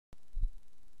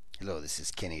Hello, this is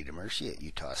Kenny Demercy at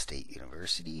Utah State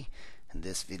University. In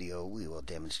this video, we will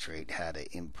demonstrate how to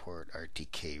import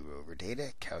RTK rover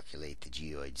data, calculate the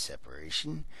geoid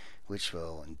separation, which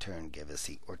will in turn give us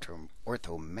the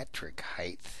orthometric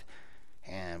height,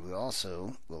 and we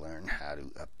also will learn how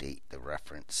to update the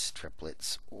reference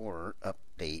triplets or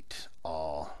update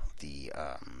all the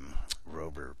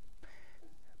rover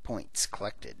points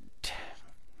collected.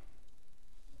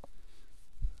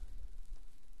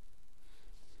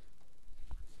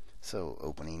 So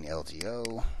opening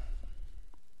LGO,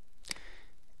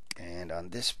 and on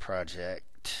this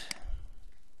project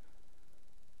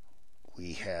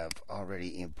we have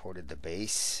already imported the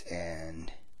base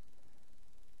and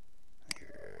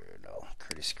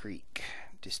Curtis Creek.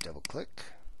 Just double click.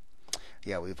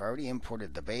 Yeah, we've already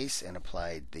imported the base and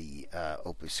applied the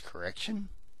opus correction.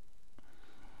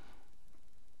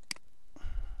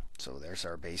 So there's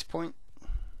our base point.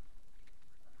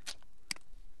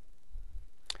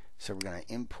 So we're going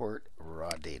to import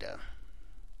raw data,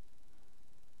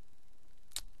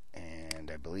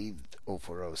 and I believe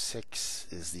 0406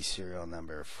 is the serial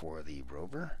number for the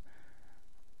rover.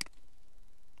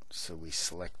 So we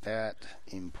select that,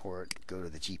 import, go to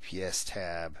the GPS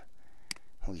tab.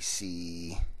 We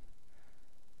see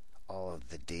all of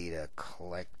the data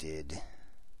collected,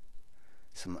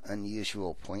 some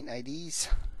unusual point IDs.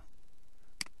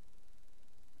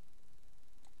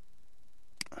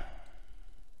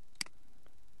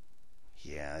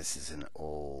 Yeah, this is an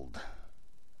old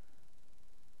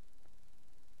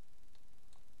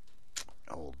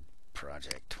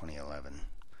project, 2011.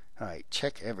 Alright,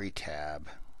 check every tab.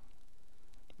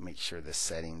 Make sure the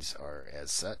settings are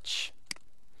as such.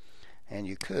 And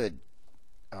you could,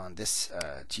 on this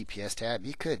GPS tab,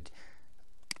 you could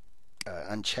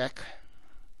uncheck,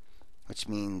 which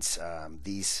means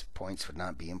these points would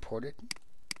not be imported.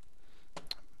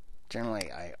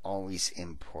 Generally, I always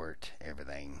import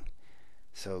everything.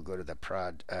 So go to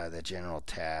the general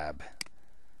tab,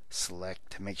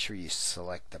 select, make sure you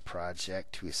select the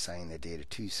project to assign the data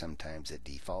to. Sometimes it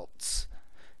defaults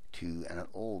to an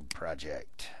old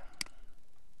project.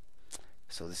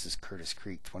 So this is Curtis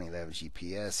Creek 2011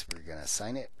 GPS. We're going to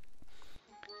assign it.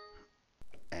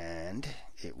 And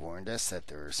it warned us that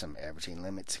there are some averaging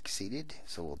limits exceeded,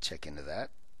 so we'll check into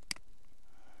that.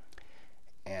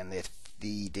 And if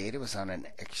the data was on an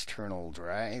external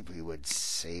drive, we would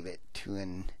save it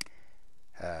to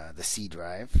the C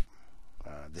drive.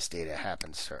 This data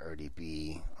happens to already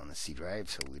be on the C drive,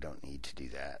 so we don't need to do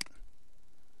that.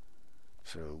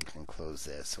 So we can close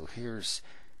this. So here's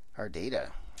our data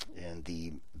in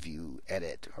the view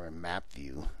edit or map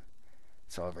view.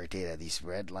 So all of our data, these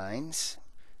red lines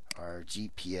are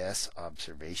GPS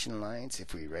observation lines.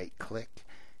 If we right click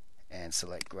and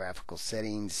select graphical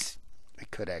settings, we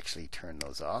could actually turn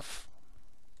those off.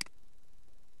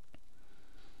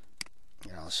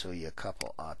 And I'll show you a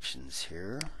couple options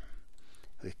here.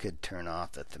 We could turn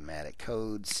off the thematic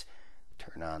codes,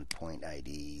 turn on point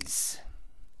IDs.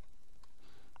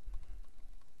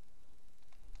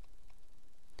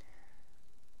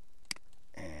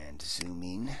 And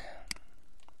zooming.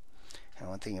 And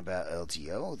one thing about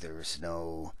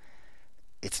LGO,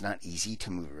 it's not easy to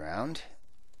move around.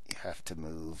 You have to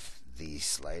move the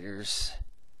sliders,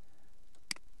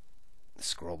 the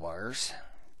scroll bars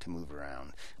to move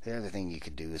around. The other thing you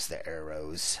could do is the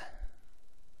arrows,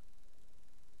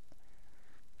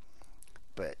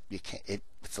 but you can't.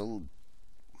 It's a little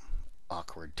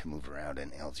awkward to move around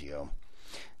in LGO.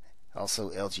 Also,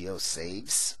 LGO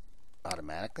saves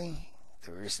automatically.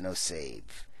 There is no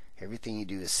save. Everything you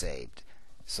do is saved.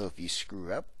 So if you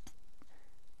screw up,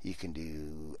 you can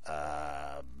do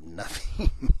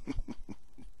nothing.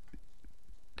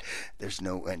 There's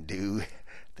no undo,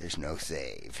 there's no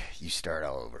save. You start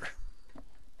all over.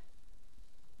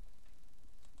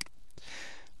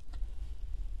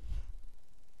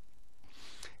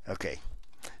 Okay,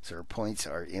 so our points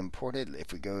are imported.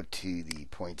 If we go to the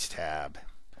points tab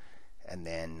and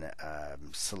then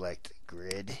select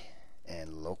grid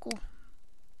and local,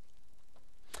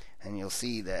 and you'll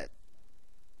see that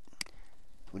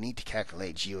we need to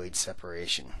calculate geoid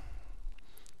separation.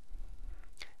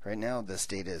 Right now this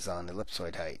data is on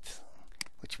ellipsoid height,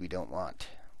 which we don't want.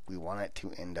 We want it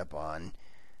to end up on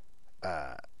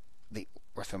the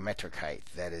orthometric height,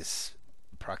 that is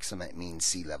approximate mean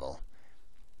sea level.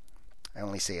 I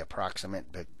only say approximate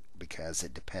because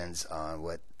it depends on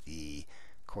what the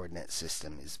coordinate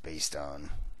system is based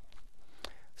on.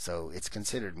 So it's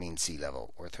considered mean sea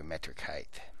level, orthometric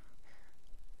height.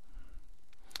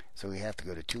 So we have to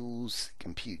go to Tools,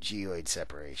 Compute Geoid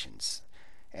Separations.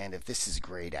 And if this is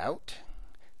grayed out,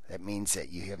 that means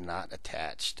that you have not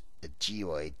attached a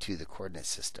geoid to the coordinate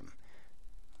system.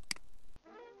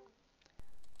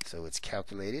 So it's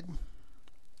calculated,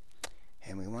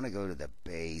 and we want to go to the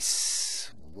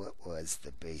base. What was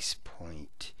the base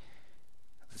point?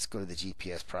 Let's go to the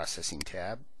GPS processing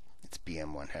tab. It's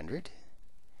BM100.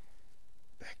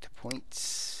 Back to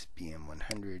points,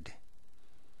 BM100.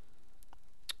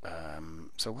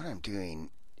 So what I'm doing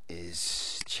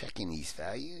is checking these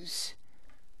values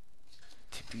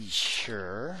to be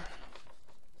sure.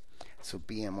 So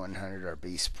BM100, our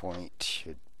base point,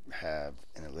 should have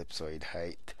an ellipsoid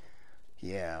height.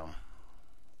 Yeah.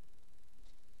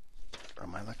 Or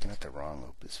am I looking at the wrong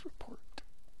Opus report?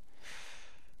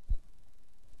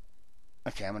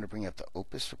 Okay, I'm going to bring up the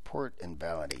Opus report and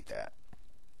validate that.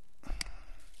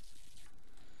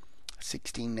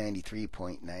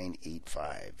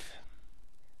 1693.985.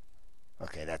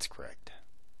 Okay, that's correct.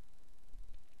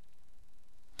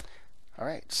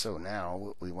 Alright, so now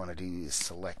what we want to do is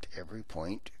select every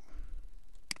point.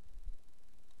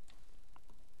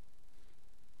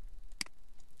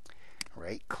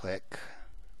 Right click,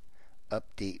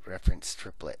 update reference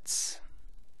triplets.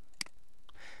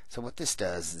 So what this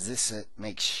does is this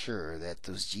makes sure that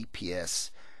those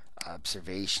GPS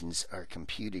observations are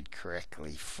computed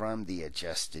correctly from the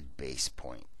adjusted base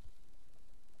point.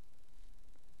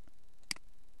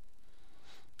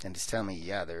 And it's telling me,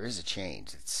 yeah, there is a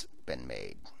change that's been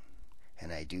made,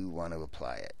 and I do want to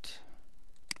apply it.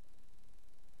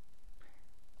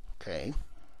 Okay.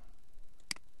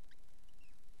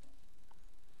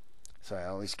 So I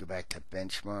always go back to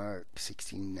benchmark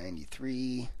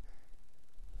 1693.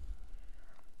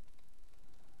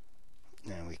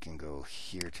 Now we can go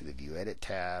here to the View Edit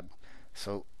tab.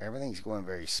 So everything's going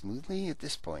very smoothly at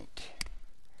this point.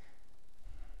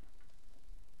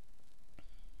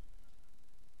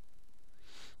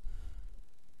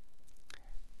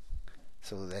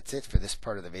 So that's it for this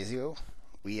part of the video.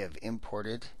 We have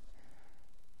imported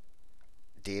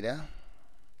data,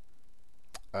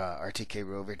 RTK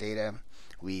Rover data.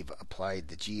 We've applied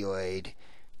the geoid,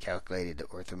 calculated the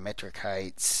orthometric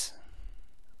heights,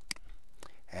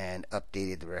 and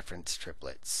updated the reference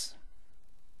triplets.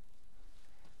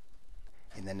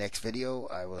 In the next video,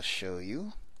 I will show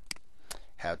you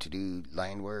how to do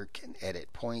line work and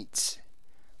edit points,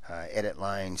 edit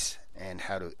lines, and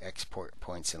how to export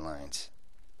points and lines.